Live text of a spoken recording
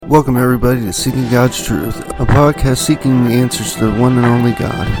Welcome everybody to Seeking God's Truth, a podcast seeking the answers to the one and only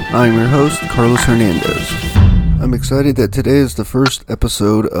God. I am your host, Carlos Hernandez. I'm excited that today is the first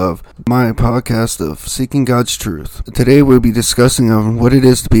episode of my podcast of Seeking God's Truth. Today we'll be discussing on what it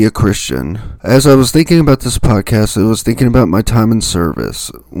is to be a Christian. As I was thinking about this podcast, I was thinking about my time in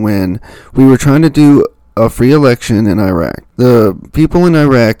service when we were trying to do a free election in Iraq. The people in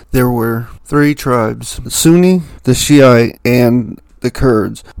Iraq, there were three tribes, the Sunni, the Shiite, and the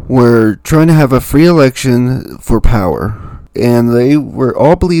Kurds, were trying to have a free election for power. And they were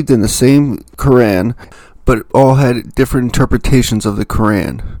all believed in the same Quran, but all had different interpretations of the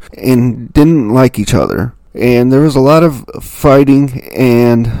Quran and didn't like each other. And there was a lot of fighting,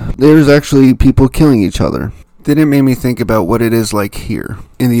 and there was actually people killing each other. Then it made me think about what it is like here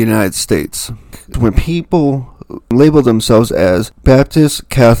in the United States. When people label themselves as Baptists,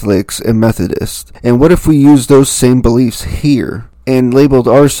 Catholics, and Methodists, and what if we use those same beliefs here and labeled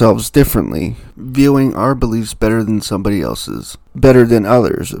ourselves differently, viewing our beliefs better than somebody else's, better than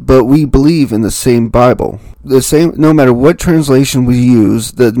others, but we believe in the same Bible. The same, no matter what translation we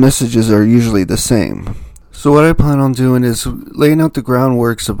use, the messages are usually the same. So what I plan on doing is laying out the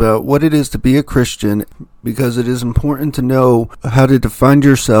groundworks about what it is to be a Christian, because it is important to know how to define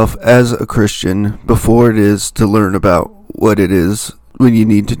yourself as a Christian before it is to learn about what it is what you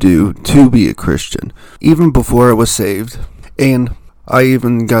need to do to be a Christian. Even before I was saved, and I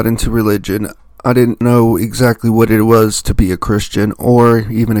even got into religion, I didn't know exactly what it was to be a Christian or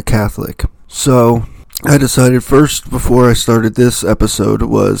even a Catholic. So I decided first, before I started this episode,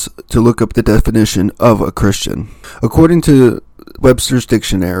 was to look up the definition of a Christian. According to Webster's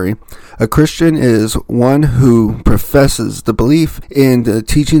Dictionary, a Christian is one who professes the belief in the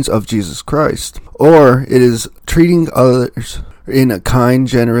teachings of Jesus Christ, or it is treating others in a kind,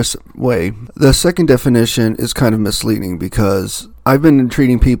 generous way. The second definition is kind of misleading because I've been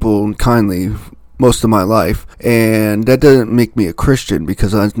treating people kindly most of my life, and that doesn't make me a Christian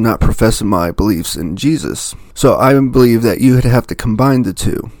because I'm not professing my beliefs in Jesus. So I believe that you would have to combine the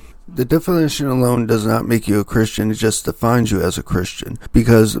two. The definition alone does not make you a Christian, it just defines you as a Christian,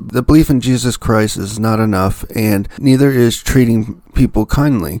 because the belief in Jesus Christ is not enough, and neither is treating people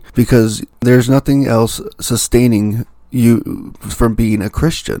kindly, because there's nothing else sustaining you from being a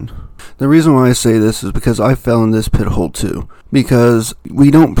Christian. The reason why I say this is because I fell in this pit hole too. Because we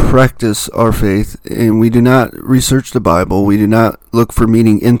don't practice our faith, and we do not research the Bible, we do not look for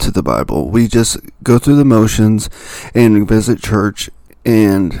meaning into the Bible. We just go through the motions and visit church,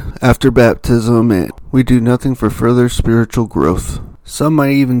 and after baptism, and we do nothing for further spiritual growth. Some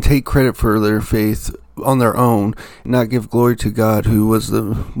might even take credit for their faith on their own, not give glory to God, who was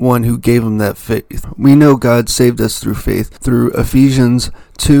the one who gave them that faith. We know God saved us through faith, through Ephesians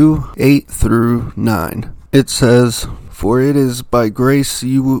 2:8-9. It says, "For it is by grace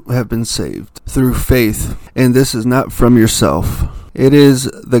you have been saved, through faith, and this is not from yourself. It is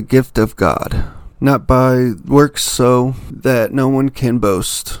the gift of God, not by works, so that no one can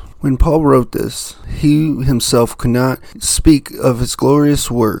boast." When Paul wrote this, he himself could not speak of his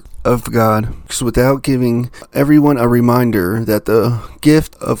glorious work of God without giving everyone a reminder that the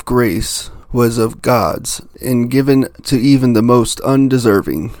gift of grace was of God's and given to even the most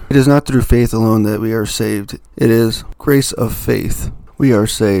undeserving. It is not through faith alone that we are saved. It is grace of faith. We are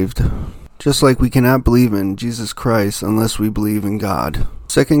saved. Just like we cannot believe in Jesus Christ unless we believe in God.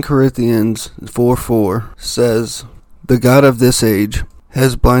 2 Corinthians 4:4 says, "The God of this age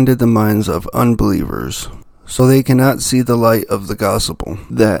has blinded the minds of unbelievers, so they cannot see the light of the gospel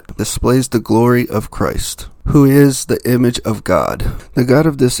that displays the glory of Christ, who is the image of God." The God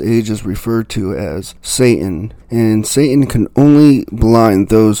of this age is referred to as Satan, and Satan can only blind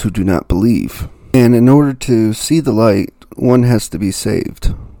those who do not believe. And in order to see the light, one has to be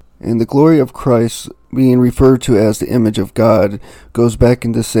saved. And the glory of Christ, being referred to as the image of God, goes back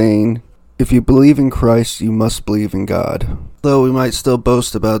into saying, if you believe in Christ, you must believe in God. Though we might still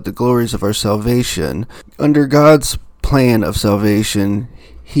boast about the glories of our salvation, under God's plan of salvation,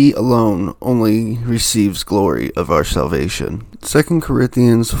 He alone only receives glory of our salvation. 2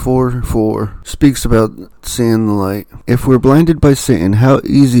 Corinthians 4:4 speaks about seeing the light. If we're blinded by Satan, how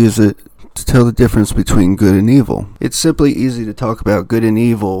easy is it to tell the difference between good and evil? It's simply easy to talk about good and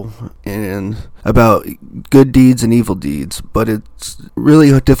evil and about good deeds and evil deeds, but it's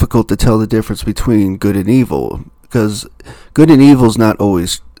really difficult to tell the difference between good and evil, because good and evil is not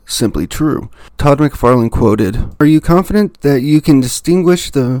always simply true. Todd McFarlane quoted, "Are you confident that you can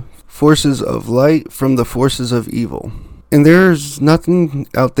distinguish the forces of light from the forces of evil?" And there's nothing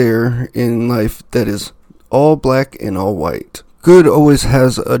out there in life that is all black and all white. Good always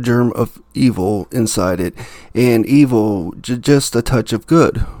has a germ of evil inside it, and evil just a touch of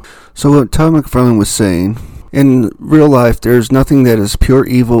good. So what Todd McFarlane was saying, in real life, there's nothing that is pure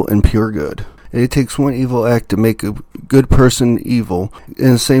evil and pure good. It takes one evil act to make a good person evil,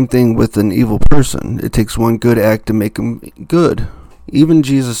 and the same thing with an evil person. It takes one good act to make him good. Even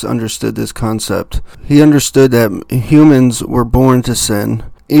Jesus understood this concept. He understood that humans were born to sin,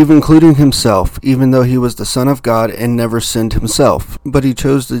 even including himself, even though he was the Son of God and never sinned himself. But he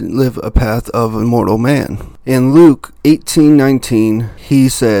chose to live a path of a mortal man. In Luke 18:19, he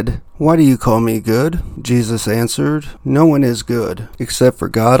said, "Why do you call me good?" Jesus answered, "No one is good, except for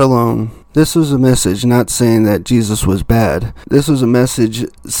God alone." This was a message not saying that Jesus was bad. This was a message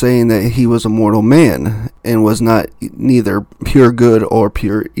saying that he was a mortal man and was not neither pure good or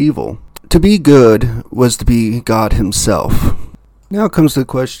pure evil. To be good was to be God himself. Now comes the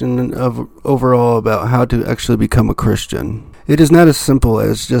question of overall about how to actually become a Christian. It is not as simple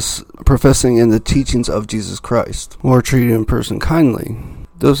as just professing in the teachings of Jesus Christ or treating a person kindly.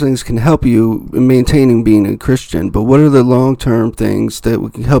 Those things can help you in maintaining being a Christian, but what are the long-term things that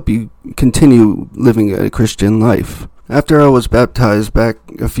can help you continue living a Christian life? After I was baptized back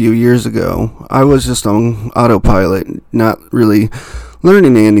a few years ago, I was just on autopilot, not really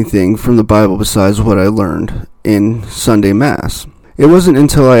learning anything from the Bible besides what I learned in Sunday Mass. It wasn't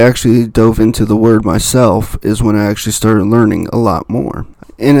until I actually dove into the Word myself is when I actually started learning a lot more.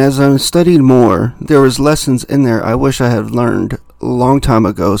 And as I studied more, there was lessons in there I wish I had learned a long time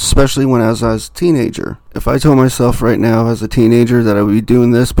ago, especially when I was a teenager. If I told myself right now as a teenager that I would be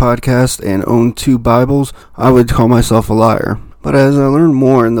doing this podcast and own 2 Bibles, I would call myself a liar. But as I learn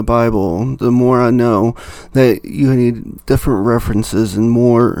more in the Bible, the more I know that you need different references and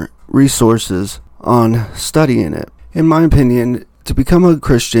more resources on studying it. In my opinion, to become a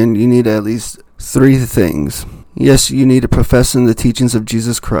Christian, you need at least 3 things. Yes, you need to profess in the teachings of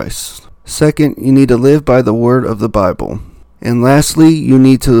Jesus Christ. Second, you need to live by the word of the Bible. And lastly, you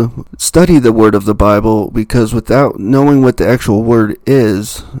need to study the word of the Bible, because without knowing what the actual word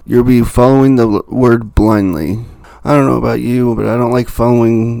is, you'll be following the word blindly. I don't know about you, but I don't like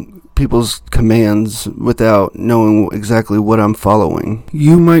following people's commands without knowing exactly what I'm following.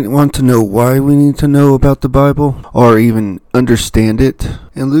 You might want to know why we need to know about the Bible, or even understand it.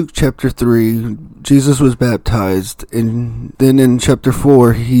 In Luke chapter 3, Jesus was baptized, and then in chapter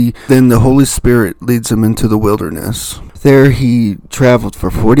 4, then the Holy Spirit leads him into the wilderness. There he traveled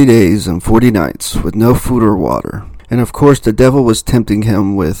for 40 days and 40 nights with no food or water. And of course the devil was tempting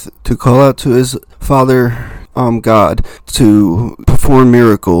him to call out to his father, God, to perform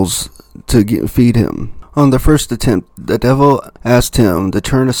miracles to feed him. On the first attempt, the devil asked him to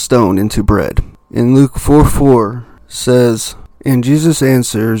turn a stone into bread. In Luke 4:4 says, and Jesus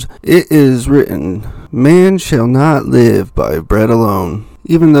answers, "It is written, man shall not live by bread alone."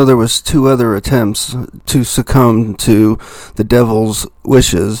 Even though there was 2 other attempts to succumb to the devil's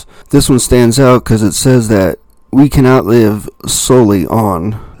wishes, this one stands out because it says that we cannot live solely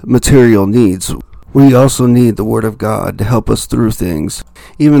on material needs. We also need the Word of God to help us through things.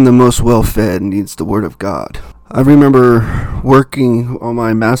 Even the most well-fed needs the Word of God. I remember working on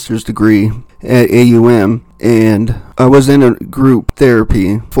my master's degree at AUM, and I was in a group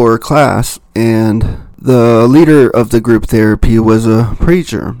therapy for a class, and the leader of the group therapy was a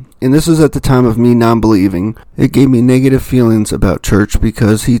preacher. And this was at the time of me non-believing. It gave me negative feelings about church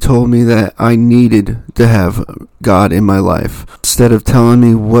because he told me that I needed to have God in my life instead of telling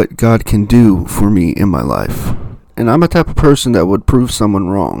me what God can do for me in my life. And I'm a type of person that would prove someone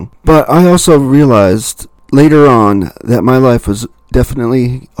wrong. But I also realized later on that my life was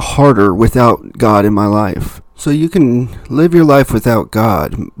definitely harder without God in my life. So you can live your life without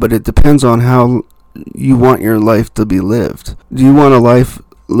God, but it depends on how you want your life to be lived. Do you want a life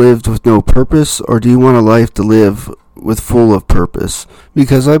lived with no purpose, or do you want a life to live with full of purpose?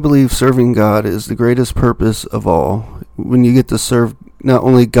 Because I believe serving God is the greatest purpose of all. When you get to serve not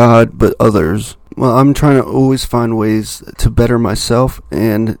only God but others. Well, I'm trying to always find ways to better myself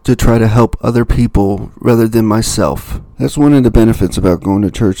and to try to help other people rather than myself. That's one of the benefits about going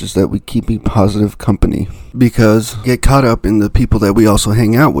to church, is that we keep positive company, because we get caught up in the people that we also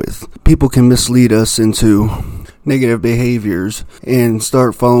hang out with. People can mislead us into negative behaviors and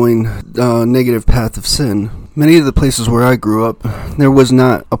start following the negative path of sin. Many of the places where I grew up, there was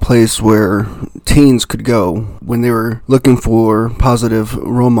not a place where teens could go when they were looking for positive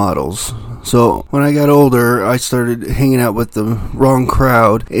role models. So when I got older, I started hanging out with the wrong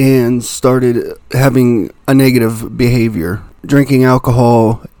crowd and started having a negative behavior. Drinking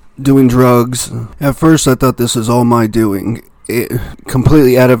alcohol, doing drugs. At first I thought this was all my doing.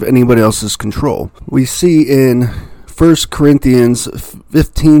 Completely out of anybody else's control. We see in 1 1 Corinthians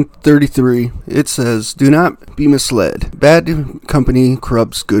 15:33, it says, "Do not be misled. Bad company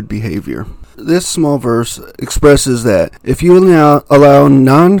corrupts good behavior." This small verse expresses that if you allow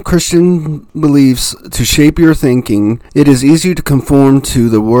non-Christian beliefs to shape your thinking, it is easier to conform to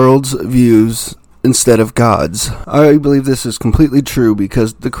the world's views instead of God's. I believe this is completely true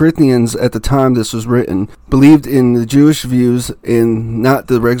because the Corinthians at the time this was written believed in the Jewish views and not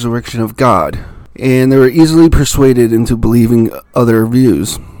the resurrection of God, and they were easily persuaded into believing other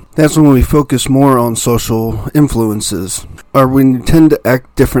views. That's when we focus more on social influences, or when you tend to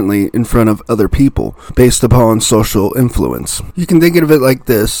act differently in front of other people based upon social influence. You can think of it like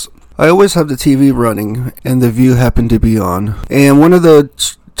this. I always have the TV running and The View happened to be on, and one of the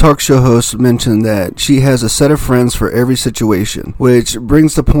talk show hosts mentioned that she has a set of friends for every situation, which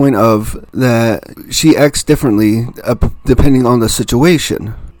brings the point of that she acts differently depending on the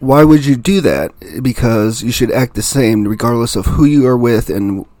situation. Why would you do that? Because you should act the same regardless of who you are with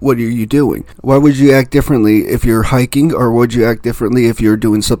and what are you doing. Why would you act differently if you're hiking, or would you act differently if you're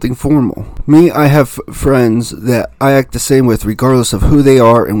doing something formal? Me, I have friends that I act the same with regardless of who they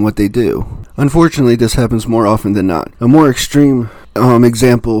are and what they do. Unfortunately, this happens more often than not. A more extreme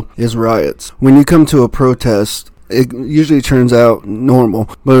example is riots. When you come to a protest, it usually turns out normal,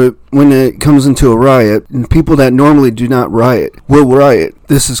 but when it comes into a riot, people that normally do not riot will riot.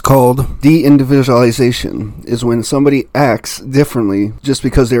 This is called de-individualization, is when somebody acts differently just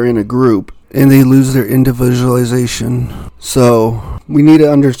because they're in a group and they lose their individualization. So we need to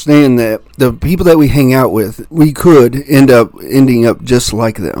understand that the people that we hang out with, we could ending up just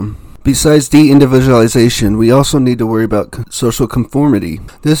like them. Besides de-individualization, we also need to worry about social conformity.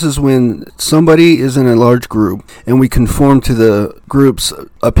 This is when somebody is in a large group and we conform to the group's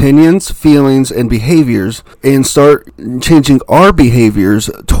opinions, feelings, and behaviors and start changing our behaviors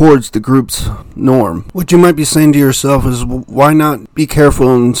towards the group's norm. What you might be saying to yourself is, why not be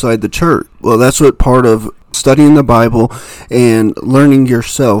careful inside the church? Well, that's what part of studying the Bible and learning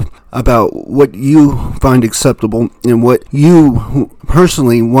yourself about what you find acceptable and what you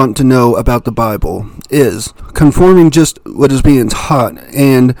personally want to know about the Bible is. Conforming just what is being taught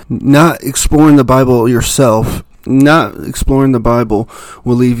and not exploring the Bible yourself, not exploring the Bible,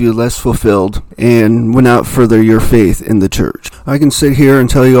 will leave you less fulfilled and will not further your faith in the church. I can sit here and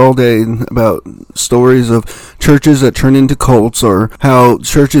tell you all day about stories of churches that turn into cults, or how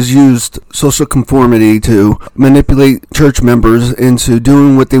churches used social conformity to manipulate church members into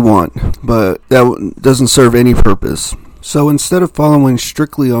doing what they want, but that doesn't serve any purpose. So instead of following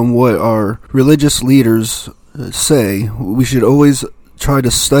strictly on what our religious leaders say, we should always try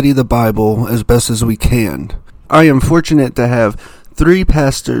to study the Bible as best as we can. I am fortunate to have 3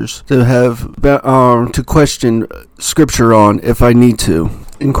 pastors to question Scripture on if I need to.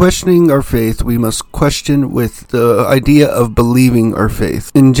 In questioning our faith, we must question with the idea of believing our faith.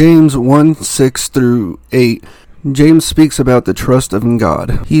 In James 1:6-8, James speaks about the trust in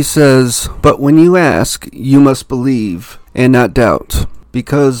God. He says, "But when you ask, you must believe and not doubt,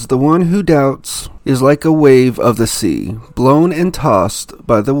 because the one who doubts is like a wave of the sea, blown and tossed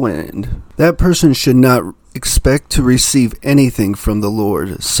by the wind. That person should not expect to receive anything from the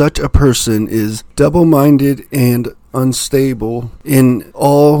Lord. Such a person is double-minded and unstable in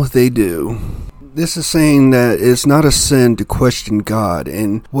all they do." This is saying that it's not a sin to question God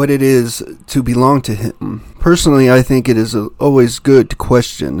and what it is to belong to Him. Personally, I think it is always good to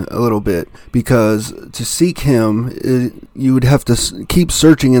question a little bit, because to seek Him, you would have to keep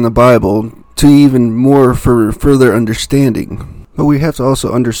searching in the Bible to even more for further understanding. But we have to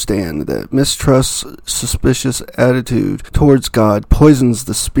also understand that mistrust, suspicious attitude towards God poisons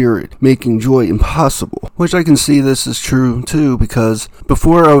the spirit, making joy impossible. Which I can see this is true too, because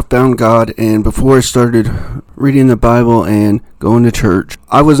before I found God and before I started reading the Bible and going to church,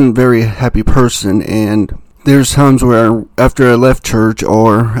 I wasn't a very happy person, and there's times where after I left church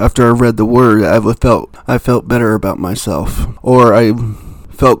or after I read the Word, I felt better about myself, or I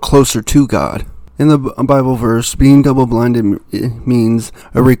felt closer to God. In the Bible verse, being double-blinded means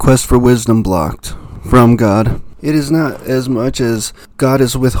a request for wisdom blocked from God. It is not as much as God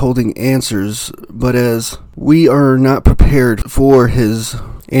is withholding answers, but as we are not prepared for His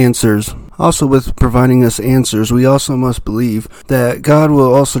answers. Also, with providing us answers, we also must believe that God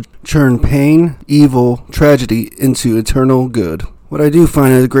will also turn pain, evil, tragedy into eternal good. What I do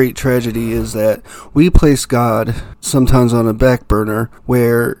find a great tragedy is that we place God sometimes on a back burner,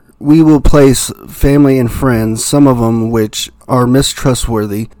 where we will place family and friends, some of them which are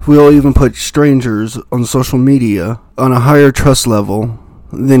mistrustworthy. We'll even put strangers on social media on a higher trust level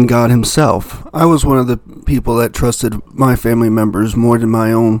than God himself. I was one of the people that trusted my family members more than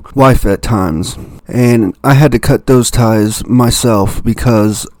my own wife at times. And I had to cut those ties myself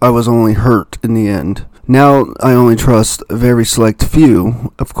because I was only hurt in the end. Now I only trust a very select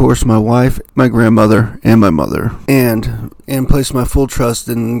few, of course my wife, my grandmother, and my mother, and place my full trust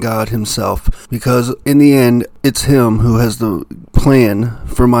in God himself, because in the end, it's him who has the plan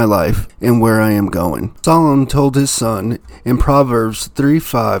for my life and where I am going. Solomon told his son in Proverbs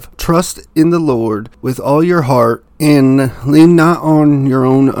 3:5, "Trust in the Lord with all your heart and lean not on your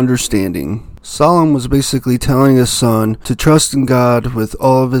own understanding." Solomon was basically telling his son to trust in God with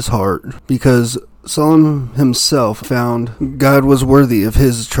all of his heart, because Solomon himself found God was worthy of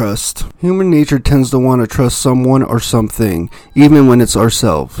his trust. Human nature tends to want to trust someone or something, even when it's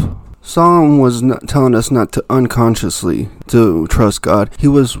ourselves. Solomon was not telling us not to unconsciously to trust God. He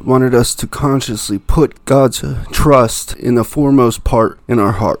wanted us to consciously put God's trust in the foremost part in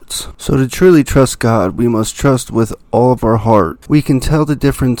our hearts. So to truly trust God, we must trust with all of our heart. We can tell the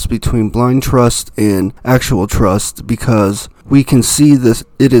difference between blind trust and actual trust because we can see this.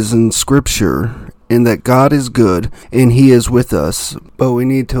 It is in Scripture, and that God is good and he is with us, but we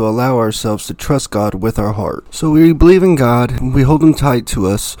need to allow ourselves to trust God with our heart. So we believe in God, we hold him tight to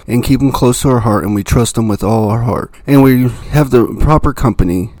us and keep him close to our heart, and we trust him with all our heart, and we have the proper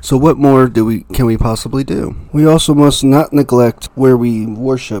company. So what more can we possibly do? We also must not neglect where we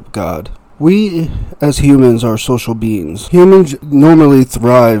worship God. We, as humans, are social beings. Humans normally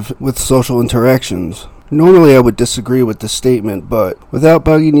thrive with social interactions. Normally I would disagree with this statement, but without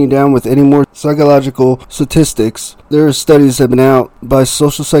bogging you down with any more psychological statistics, there are studies that have been out by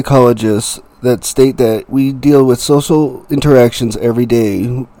social psychologists that state that we deal with social interactions every day,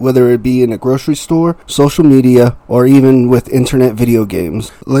 whether it be in a grocery store, social media, or even with internet video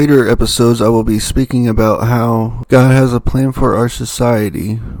games. Later episodes I will be speaking about how God has a plan for our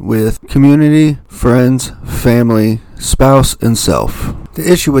society with community, friends, family, spouse, and self. The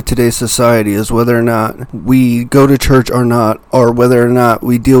issue with today's society is whether or not we go to church or not, or whether or not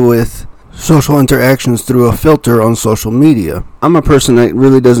we deal with social interactions through a filter on social media. I'm a person that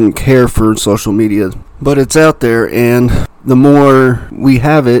really doesn't care for social media, but it's out there, and the more we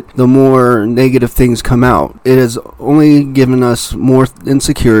have it, the more negative things come out. It has only given us more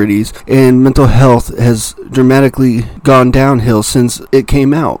insecurities, and mental health has dramatically gone downhill since it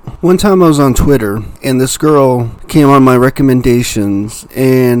came out. One time I was on Twitter, and this girl came on my recommendations,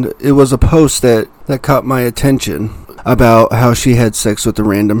 and it was a post that caught my attention about how she had sex with a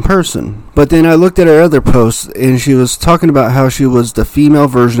random person. But then I looked at her other posts, and she was talking about how she was the female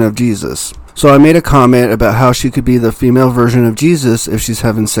version of Jesus. So I made a comment about how she could be the female version of Jesus if she's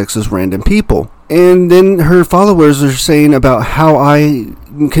having sex with random people. And then her followers are saying about how I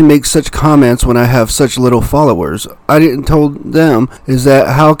can make such comments when I have such little followers. I didn't told them is that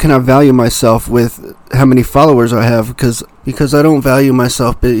how can I value myself with how many followers I have, because I don't value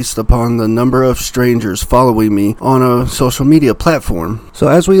myself based upon the number of strangers following me on a social media platform. So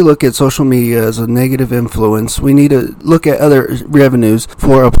as we look at social media as a negative influence, we need to look at other revenues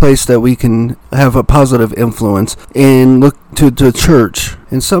for a place that we can have a positive influence, and look to the church.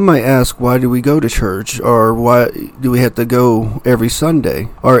 And some might ask, why do we go to church? Or why do we have to go every Sunday?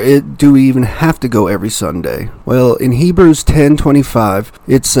 Or do we even have to go every Sunday? Well, in Hebrews 10:25,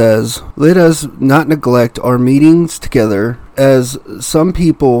 it says, "Let us not neglect our meetings together, as some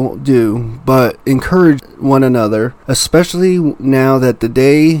people do, but encourage one another, especially now that the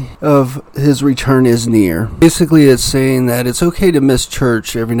day of his return is near." Basically, it's saying that it's okay to miss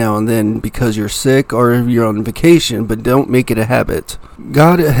church every now and then because you're sick or you're on vacation, but don't make it a habit.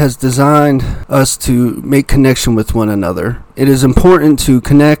 God has designed us to make connection with one another. It is important to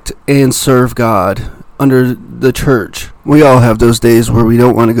connect and serve God under the church. We all have those days where we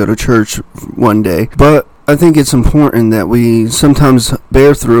don't want to go to church one day, but I think it's important that we sometimes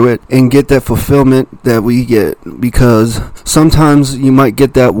bear through it and get that fulfillment that we get, because sometimes you might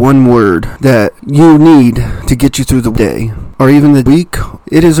get that one word that you need to get you through the day or even the week.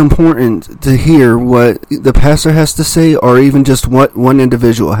 It is important to hear what the pastor has to say, or even just what one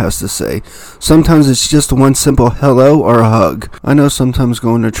individual has to say. Sometimes it's just one simple hello or a hug. I know sometimes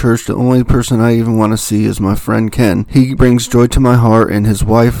going to church, the only person I even want to see is my friend Ken. He brings joy to my heart, and his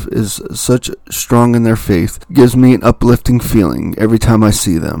wife is such strong in their faith. Gives me an uplifting feeling every time I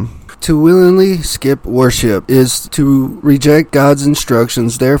see them. To willingly skip worship is to reject God's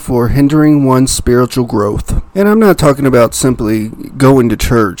instructions, therefore hindering one's spiritual growth. And I'm not talking about simply going to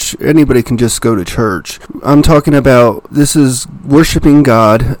church. Anybody can just go to church. I'm talking about this is worshiping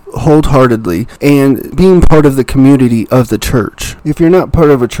God wholeheartedly and being part of the community of the church. If you're not part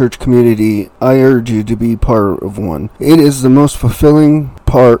of a church community, I urge you to be part of one. It is the most fulfilling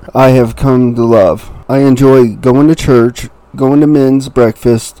part I have come to love. I enjoy going to church, going to men's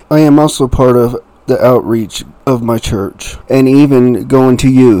breakfast. I am also part of the outreach of my church and even going to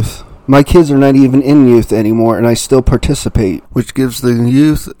youth. My kids are not even in youth anymore, and I still participate, which gives the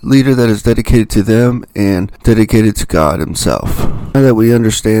youth leader that is dedicated to them and dedicated to God himself. Now that we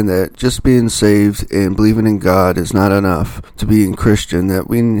understand that just being saved and believing in God is not enough to being Christian, that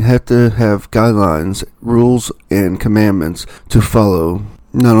we have to have guidelines, rules, and commandments to follow.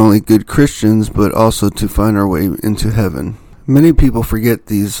 Not only good Christians, but also to find our way into heaven. Many people forget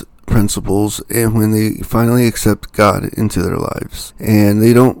these principles and when they finally accept God into their lives and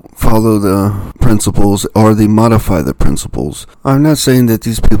they don't follow the principles or they modify the principles. I'm not saying that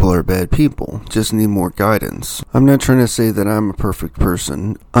these people are bad people, just need more guidance. I'm not trying to say that I'm a perfect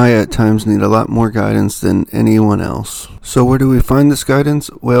person. I at times need a lot more guidance than anyone else. So where do we find this guidance?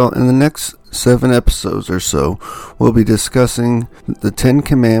 Well, in the next 7 episodes or so, we'll be discussing the 10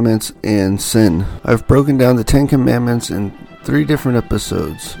 Commandments and sin. I've broken down the 10 Commandments in 3 different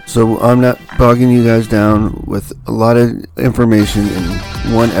episodes, so I'm not bogging you guys down with a lot of information in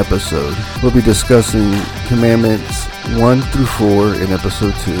one episode. We'll be discussing Commandments 1 through 4 in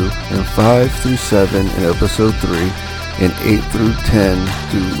episode 2, and 5 through 7 in episode 3, and 8 through 10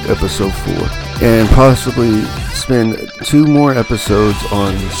 through episode 4, and possibly spend 2 more episodes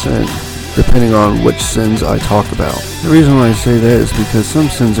on sin, depending on which sins I talk about. The reason why I say that is because some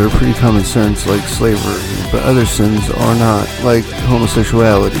sins are pretty common sense, like slavery, but other sins are not, like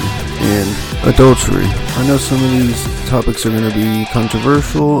homosexuality and adultery. I know some of these topics are going to be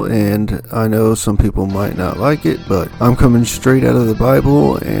controversial, and I know some people might not like it, but I'm coming straight out of the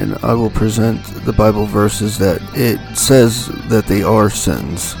Bible, and I will present the Bible verses that it says that they are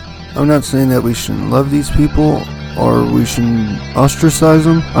sins. I'm not saying that we shouldn't love these people or we shouldn't ostracize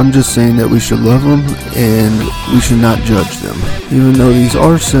them. I'm just saying that we should love them and we should not judge them. Even though these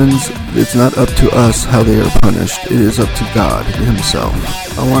are sins, it's not up to us how they are punished. It is up to God himself.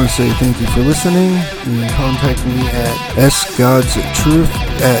 I want to say thank you for listening. You can contact me at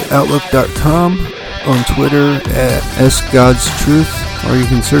sgodstruth@outlook.com, on Twitter at sgodstruth, or you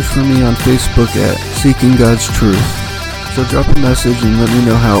can search for me on Facebook at Seeking God's Truth. So drop a message and let me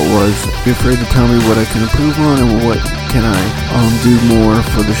know how it was. Be afraid to tell me what I can improve on and what can I do more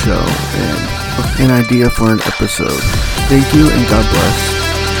for the show and an idea for an episode. Thank you and God bless.